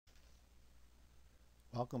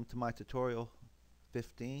Welcome to my tutorial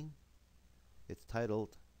 15. It's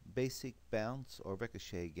titled Basic Bounce or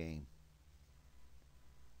Ricochet Game.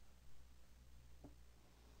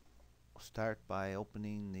 We'll start by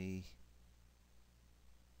opening the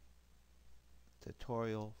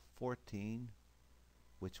tutorial 14,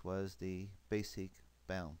 which was the basic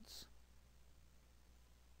bounce.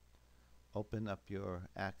 Open up your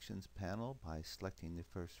actions panel by selecting the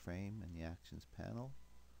first frame in the actions panel,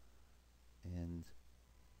 and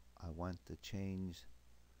I want to change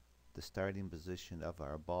the starting position of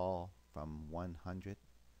our ball from 100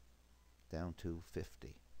 down to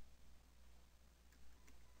 50.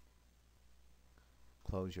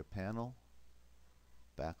 Close your panel,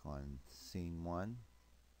 back on scene 1,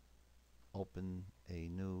 open a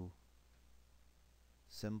new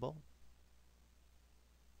symbol,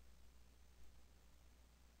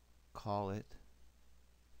 call it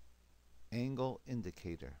Angle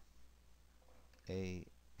Indicator, A-N-G,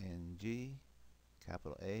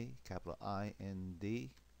 capital A, capital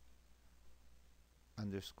I-N-D,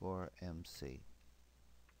 underscore MC.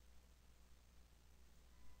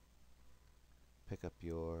 Pick up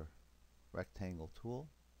your rectangle tool,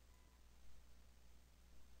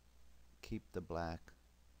 keep the black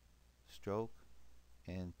stroke,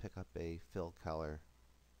 and pick up a fill color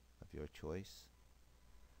of your choice,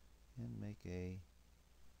 and make a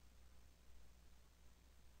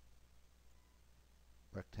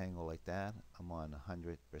rectangle like that. I'm on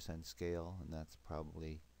 100% scale, and that's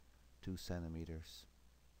probably 2 centimeters.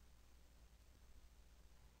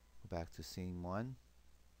 Go back to scene 1.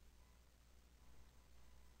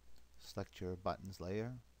 Select your buttons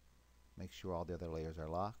layer. Make sure all the other layers are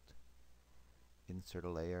locked. Insert a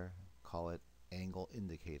layer. Call it Angle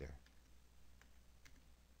Indicator.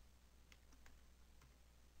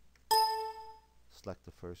 Select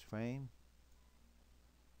the first frame.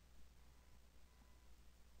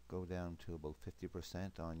 Go down to about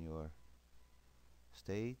 50% on your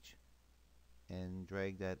stage and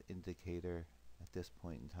drag that indicator at this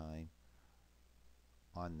point in time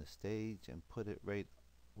on the stage and put it right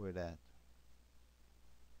where that,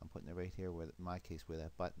 I'm putting it right here, where in my case where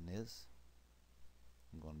that button is.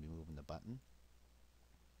 I'm going to be moving the button.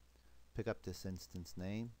 Pick up this instance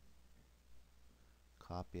name,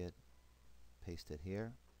 copy it, paste it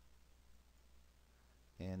here.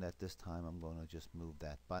 And at this time I'm going to just move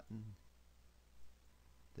that button.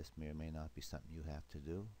 This may or may not be something you have to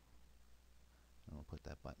do. And we'll put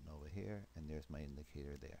that button over here, and there's my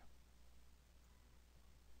indicator there.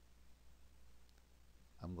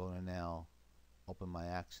 I'm going to now open my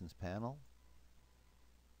actions panel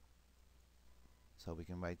so we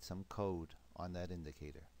can write some code on that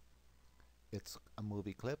indicator. It's a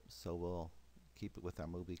movie clip, so we'll keep it with our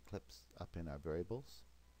movie clips up in our variables.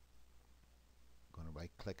 I'm going to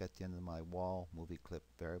right click at the end of my wall, movie clip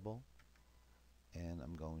variable, and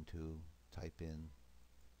I'm going to type in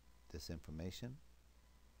this information,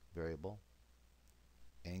 variable,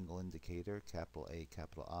 angle indicator, capital A,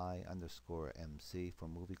 capital I, underscore MC for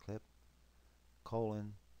movie clip,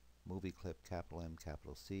 colon, movie clip, capital M,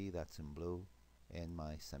 capital C, that's in blue, and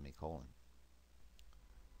my semicolon.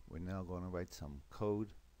 We're now going to write some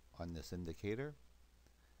code on this indicator,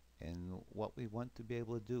 and what we want to be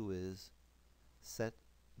able to do is set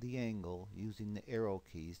the angle using the arrow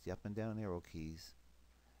keys, the up and down arrow keys.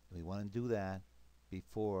 We want to do that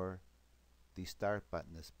before the start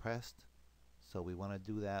button is pressed, so we want to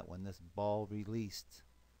do that when this ball released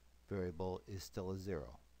variable is still a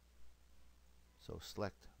 0. So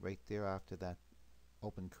select right there after that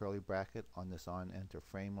open curly bracket on this on enter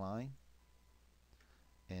frame line,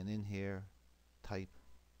 and in here type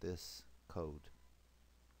this code.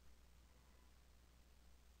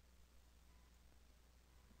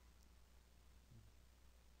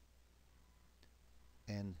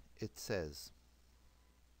 And it says,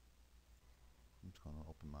 I'm just going to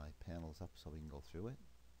open my panels up so we can go through it.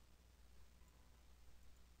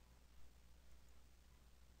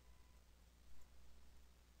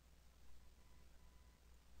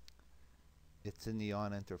 It's in the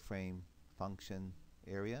on enter frame function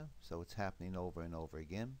area, so it's happening over and over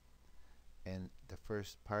again. And the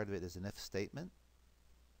first part of it is an if statement.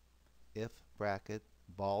 If bracket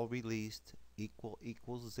ball released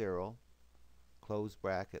equals 0, close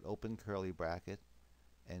bracket, open curly bracket,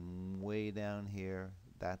 and way down here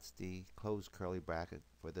that's the close curly bracket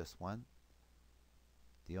for this one.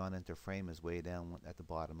 The on enter frame is way down at the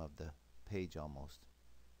bottom of the page almost.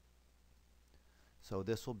 So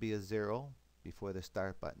this will be a 0 before the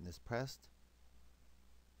start button is pressed.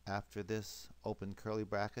 After this open curly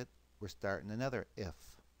bracket, we're starting another if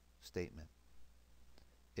statement.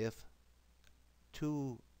 If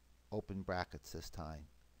two open brackets this time.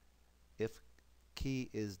 If key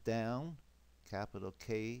is down, capital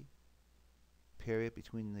K, period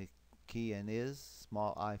between the key and is,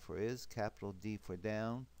 small I for is, capital D for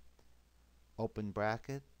down, open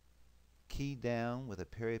bracket, key down with a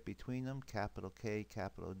period between them, capital K,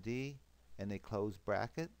 capital D, and a closed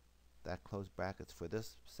bracket. That closed bracket's for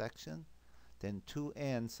this section. Then two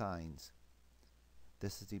and signs.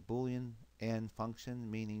 This is the Boolean and function,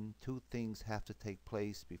 meaning two things have to take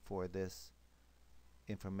place before this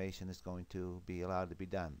information is going to be allowed to be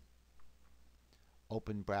done.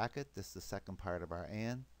 Open bracket, this is the second part of our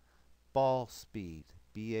and. Ball speed,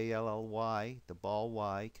 B-A-L-L-Y, the ball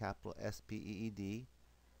Y, capital S-P-E-E-D.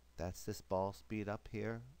 That's this ball speed up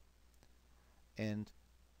here. And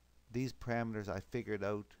these parameters I figured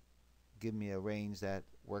out give me a range that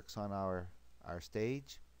works on our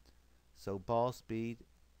stage. So ball speed,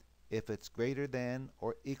 if it's greater than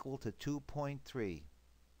or equal to 2.3,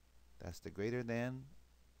 that's the greater than,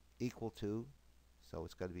 equal to, so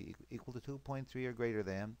it's got to be equal to 2.3 or greater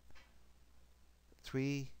than,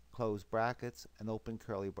 3 close brackets, an open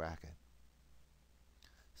curly bracket.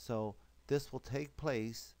 So this will take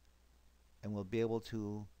place, and we'll be able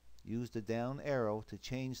to use the down arrow to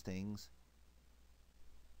change things.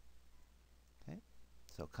 Okay,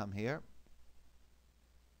 so come here.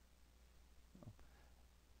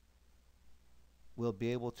 We'll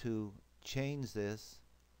be able to change this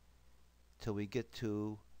till we get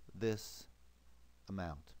to this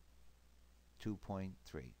amount, 2.3.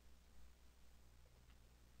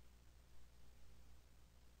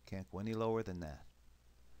 Can't go any lower than that.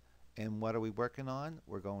 And what are we working on?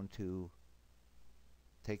 We're going to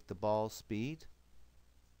take the ball speed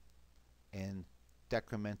and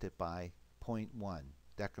decrement it by 0.1.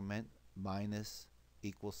 Decrement minus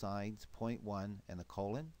equal signs, 0.1 and a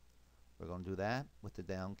colon. We're going to do that with the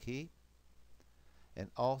down key.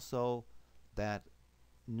 And also that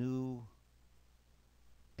new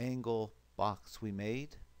angle box we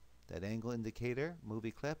made, that angle indicator,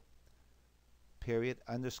 movie clip, period,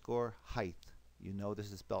 underscore, height. You know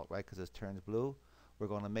this is spelled right because it turns blue. We're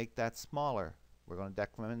going to make that smaller. We're going to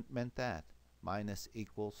decrement that. Minus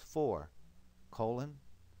equals 4, colon.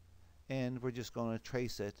 And we're just going to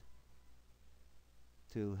trace it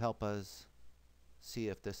to help us see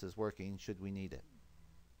if this is working should we need it.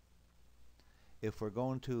 If we're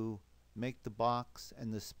going to make the box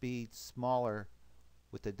and the speed smaller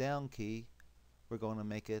with the down key, we're going to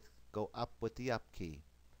make it go up with the up key.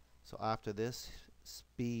 So after this,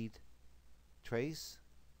 speed trace,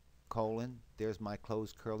 colon, there's my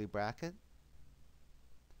closed curly bracket,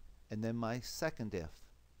 and then my second if.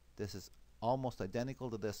 This is almost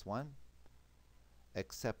identical to this one,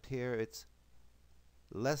 except here it's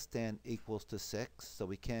less than equals to 6, so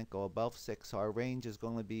we can't go above 6, so our range is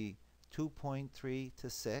going to be 2.3 to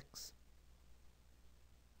 6.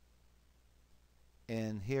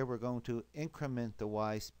 And here we're going to increment the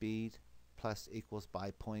y speed plus equals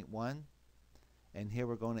by 0.1, and here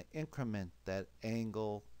we're going to increment that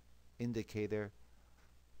angle indicator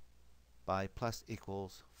by plus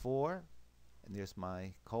equals 4, and there's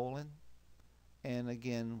my colon, and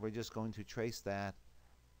again we're just going to trace that,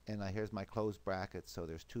 and here's my closed bracket, so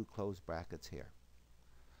there's 2 closed brackets here.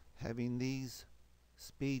 Having these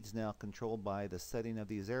speeds now controlled by the setting of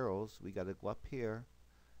these arrows, we got to go up here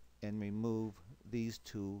and remove these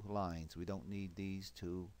 2 lines. We don't need these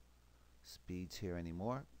 2 speeds here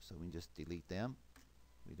anymore, so we can just delete them.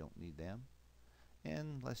 We don't need them.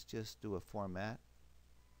 And let's just do a format,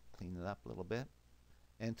 clean it up a little bit.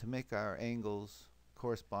 And to make our angles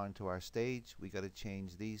correspond to our stage, we got to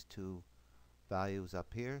change these 2 values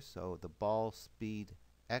up here. So the ball speed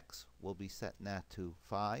X will be setting that to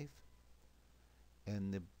 5,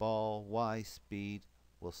 and the ball Y speed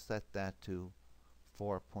will set that to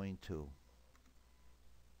 4.2.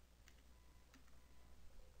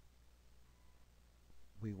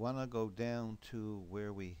 We want to go down to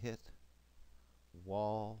where we hit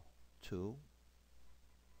wall 2,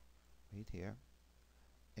 right here,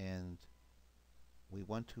 and we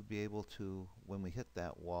want to be able to, when we hit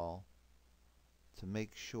that wall, to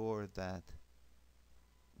make sure that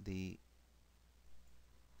the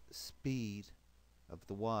speed of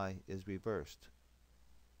the Y is reversed.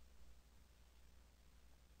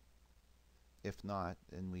 If not,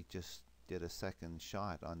 and we just did a second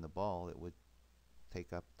shot on the ball, it would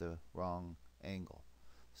take up the wrong angle.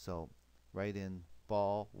 So write in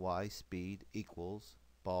ball Y speed equals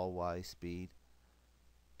ball Y speed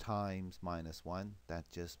times -1. That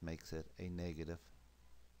just makes it a negative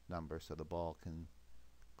number, so the ball can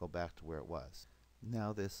go back to where it was.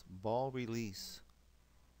 Now this ball release,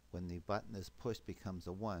 when the button is pushed, becomes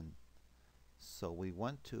a 1. So we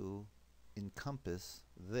want to encompass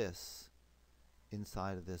this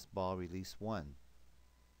inside of this ball release 1.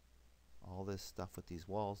 All this stuff with these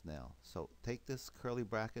walls now. So take this curly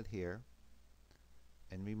bracket here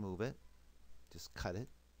and remove it. Just cut it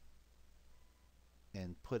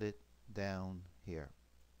and put it down here.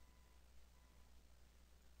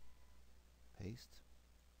 Paste.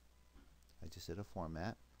 I just did a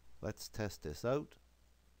format. Let's test this out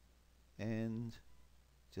and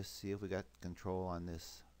just see if we got control on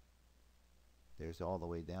this. There's all the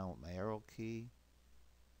way down with my arrow key.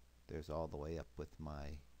 There's all the way up with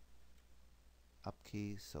my up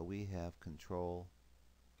key. So we have control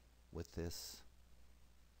with this.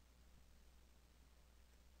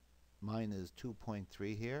 Mine is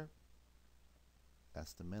 2.3 here.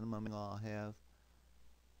 That's the minimum I'll have.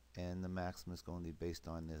 And the maximum is going to be based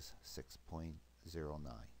on this 6.09.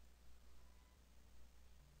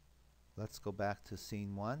 Let's go back to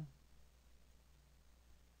scene 1.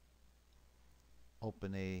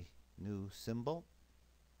 Open a new symbol.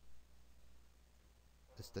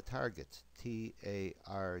 It's the target,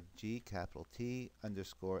 T-A-R-G, capital T,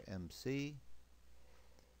 underscore MC.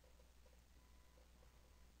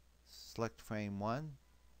 Select frame 1,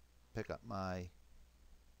 pick up my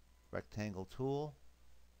rectangle tool,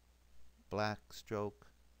 black stroke,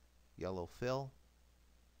 yellow fill,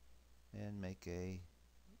 and make a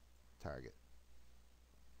target.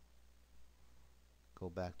 Go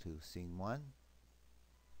back to scene 1,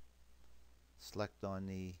 select on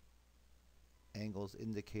the angles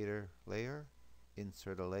indicator layer,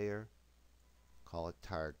 insert a layer, call it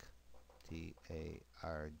targ,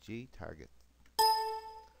 T-A-R-G, target.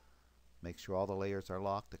 Make sure all the layers are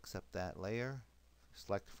locked except that layer.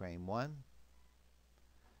 Select frame 1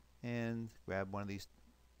 and grab one of these.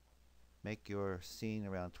 Make your scene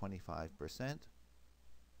around 25%.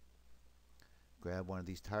 Grab one of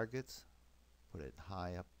these targets, put it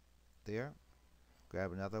high up there.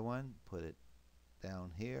 Grab another one, put it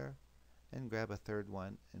down here, and grab a third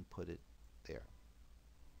one and put it there.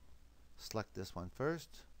 Select this one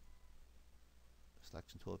first.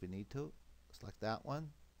 Selection tool if you need to. Select that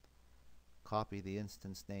one. Copy the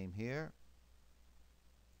instance name here.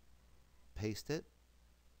 Paste it.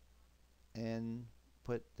 And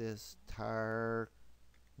put this tar1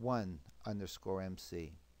 underscore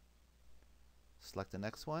MC. Select the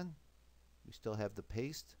next one. We still have the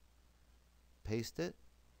paste. Paste it.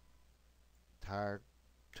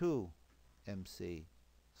 tar2 MC.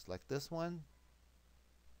 Select this one.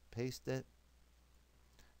 Paste it.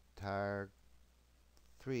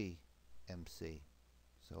 tar3 MC.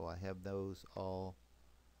 So I have those all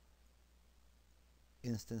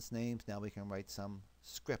instance names. Now we can write some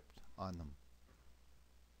script on them.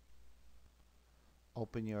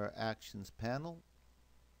 Open your actions panel,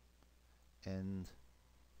 and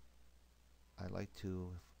I like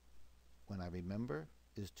to, when I remember,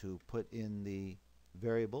 is to put in the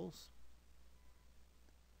variables.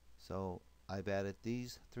 So I've added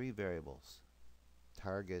these 3 variables: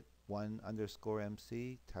 target 1 underscore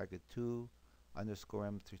MC, target 2 underscore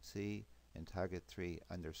MC, and target 3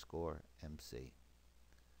 underscore MC.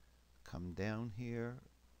 Come down here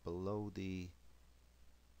below the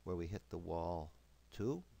where we hit the wall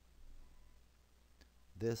 2.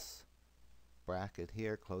 This bracket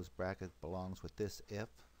here, closed bracket, belongs with this if.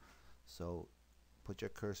 So put your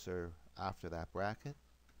cursor after that bracket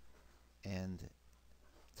and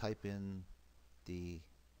type in the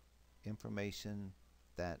information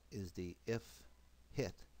that is the if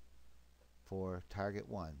hit for target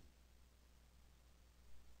 1.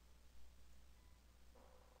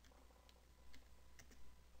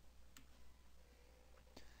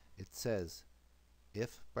 It says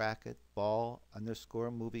if bracket ball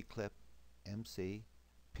underscore movie clip MC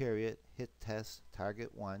period hit test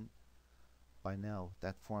target 1. By now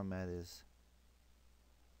that format is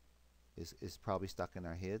probably stuck in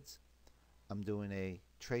our heads. I'm doing a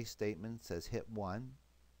trace statement, says hit 1,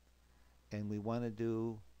 and we want to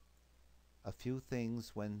do a few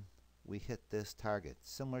things when we hit this target,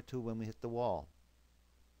 similar to when we hit the wall.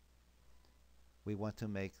 We want to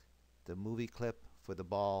make the movie clip for the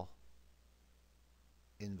ball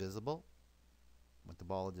invisible. Want the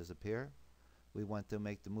ball to disappear. We want to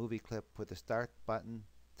make the movie clip for the start button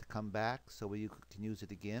to come back so you can use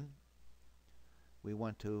it again. We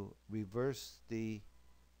want to reverse the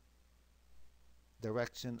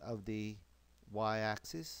direction of the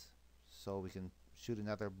y-axis so we can shoot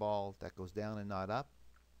another ball that goes down and not up.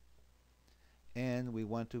 And we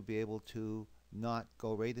want to be able to not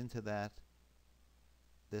go right into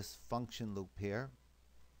this function loop here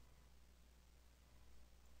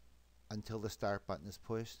until the start button is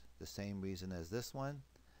pushed, the same reason as this one.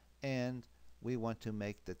 And we want to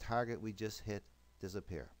make the target we just hit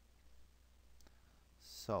disappear.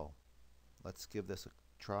 So let's give this a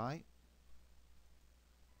try.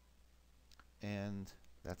 And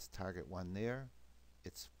that's target 1 there.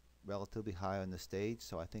 It's relatively high on the stage,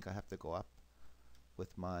 so I think I have to go up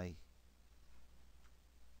with my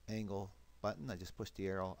angle button. I just push the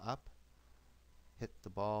arrow up, hit the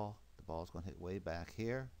ball. The ball's going to hit way back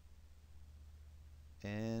here.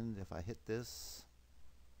 And if I hit this,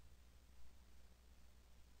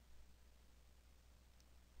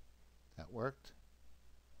 that worked.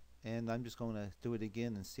 And I'm just going to do it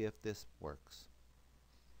again and see if this works.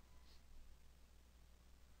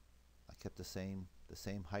 I kept the same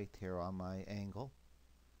height here on my angle,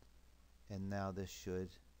 and now this should,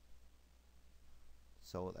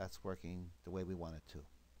 so that's working the way we want it to.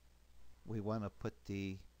 We want to put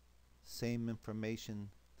the same information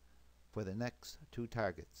for the next 2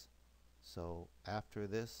 targets. So after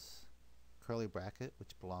this curly bracket,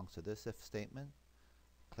 which belongs to this if statement,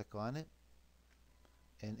 click on it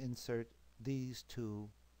and insert these 2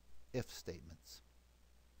 if statements.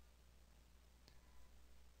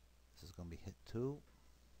 This is going to be hit 2,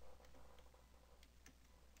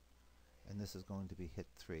 and this is going to be hit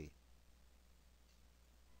 3.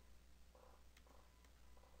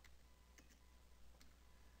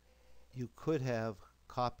 You could have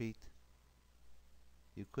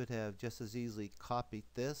just as easily copied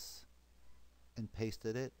this and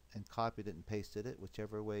pasted it, and copied it and pasted it,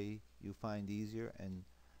 whichever way you find easier. And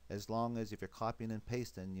as long as if you're copying and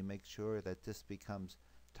pasting, you make sure that this becomes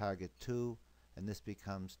target 2 and this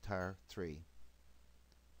becomes tar 3.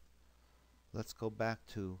 Let's go back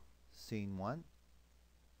to scene 1,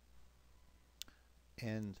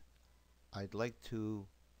 and I'd like to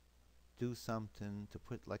do something to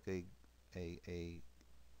put like a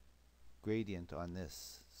gradient on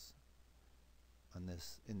this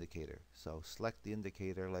indicator. So select the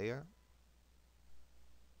indicator layer,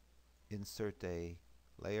 insert a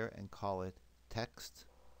layer and call it text,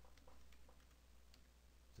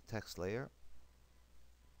 the text layer,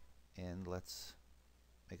 and let's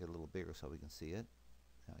make it a little bigger so we can see it.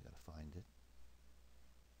 Now I gotta find it.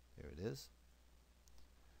 There it is.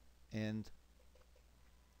 And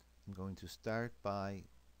I'm going to start by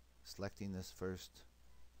selecting this first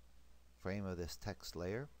frame of this text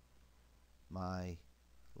layer, my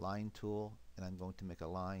line tool, and I'm going to make a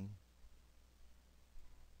line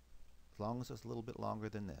as long as it's a little bit longer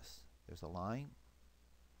than this. There's a line.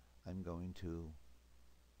 I'm going to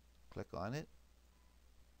click on it,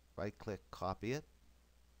 right click, copy it.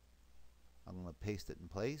 I'm going to paste it in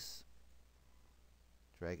place,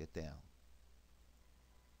 drag it down,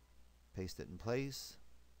 paste it in place,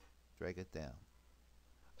 drag it down.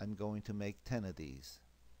 I'm going to make 10 of these.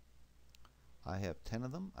 I have 10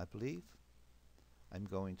 of them, I believe. I'm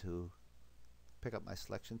going to pick up my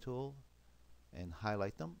selection tool and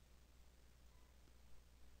highlight them.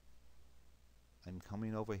 I'm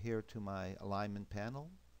coming over here to my alignment panel.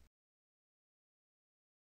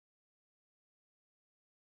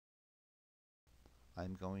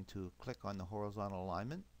 I'm going to click on the horizontal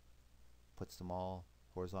alignment, puts them all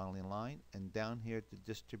horizontally in line, and down here to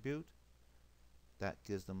distribute, that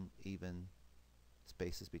gives them even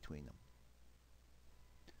spaces between them.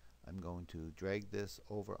 I'm going to drag this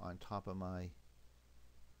over on top of my,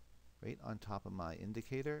 right on top of my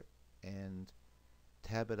indicator, and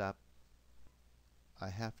tab it up. I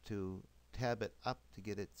have to tab it up to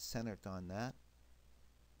get it centered on that.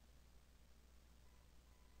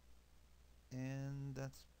 And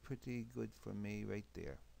that's pretty good for me right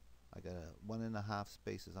there. I got 1.5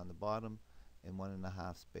 spaces on the bottom and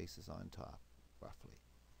 1.5 spaces on top, roughly.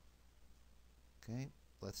 Okay,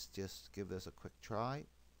 let's just give this a quick try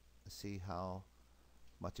and see how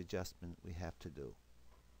much adjustment we have to do.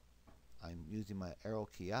 I'm using my arrow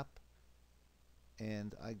key up,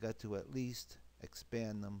 and I got to at least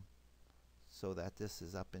expand them so that this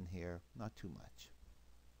is up in here, not too much.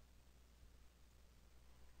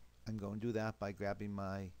 I'm going to do that by grabbing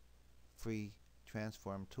my free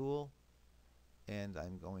transform tool, and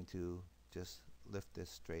I'm going to just lift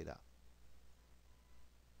this straight up.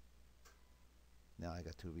 Now I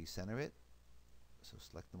got to recenter it, so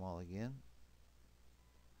select them all again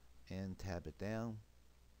and tab it down.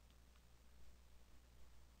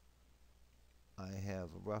 I have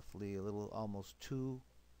roughly a little, almost 2.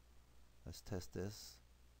 Let's test this.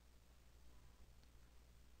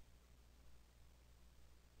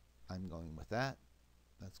 I'm going with that.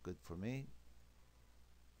 That's good for me.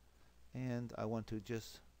 And I want to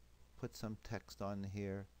just put some text on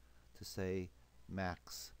here to say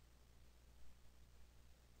max.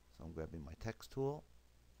 So I'm grabbing my text tool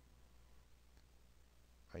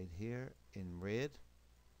right here, in red.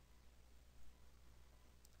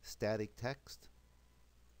 Static text,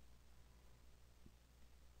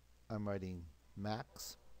 I'm writing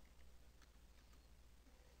max.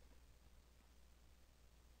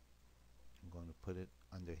 I'm going to put it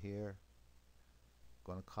under here.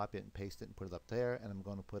 I'm going to copy it and paste it and put it up there, and I'm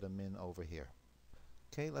going to put a min over here.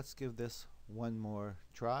 Okay, let's give this one more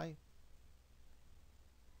try.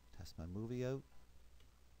 Test my movie out.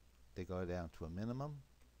 They go down to a minimum,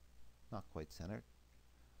 not quite centered.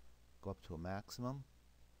 Go up to a maximum.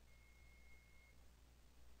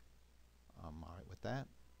 I'm alright with that.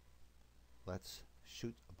 Let's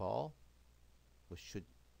shoot a ball. We should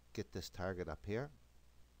get this target up here.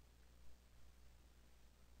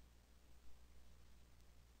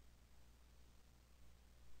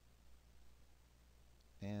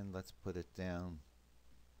 And let's put it down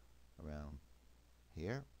around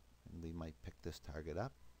here, and we might pick this target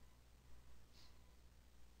up.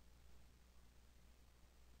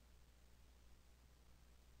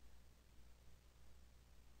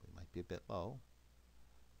 We might be a bit low.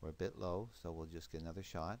 We're a bit low, so we'll just get another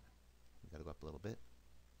shot. We got to go up a little bit.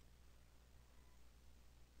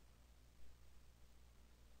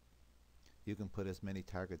 You can put as many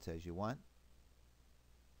targets as you want.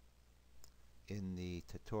 In the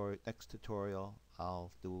next tutorial,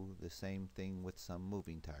 I'll do the same thing with some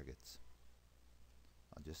moving targets.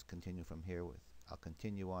 I'll just continue from here with, I'll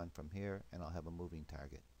continue on from here, and I'll have a moving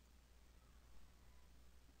target.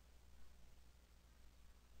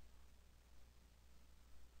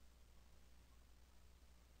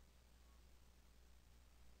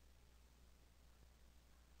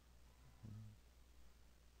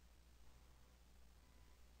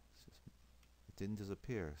 It didn't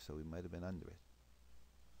disappear, so we might have been under it.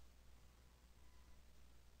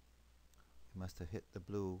 We must have hit the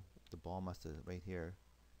blue, the ball must have right here,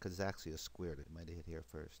 because it's actually a square. It might have hit here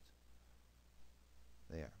first.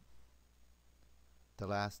 There. The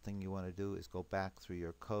last thing you want to do is go back through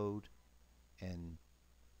your code and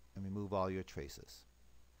remove all your traces.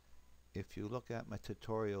 If you look at my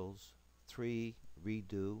tutorials 3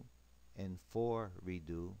 redo and 4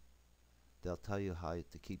 redo, they'll tell you how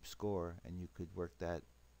to keep score, and you could work that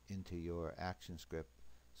into your action script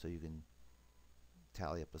so you can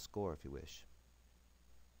tally up a score if you wish.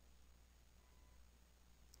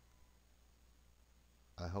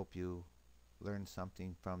 I hope you learned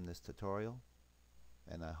something from this tutorial,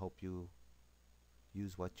 and I hope you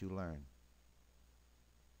use what you learn.